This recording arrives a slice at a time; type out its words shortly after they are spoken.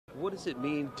What does it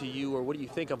mean to you, or what do you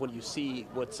think of when you see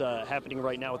what's happening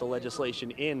right now with the legislation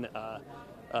in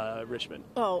Richmond?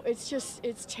 Oh,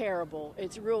 it's terrible.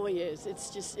 It really is.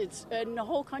 And the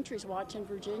whole country's watching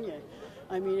Virginia.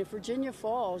 I mean, if Virginia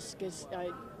falls, because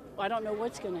I don't know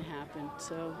what's going to happen.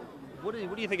 So, what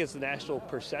do you think is the national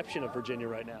perception of Virginia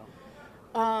right now?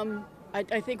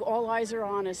 I think all eyes are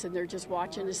on us, and they're just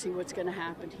watching to see what's going to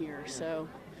happen here. So,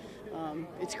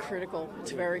 it's critical.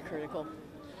 It's very critical.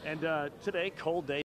 And today, cold day.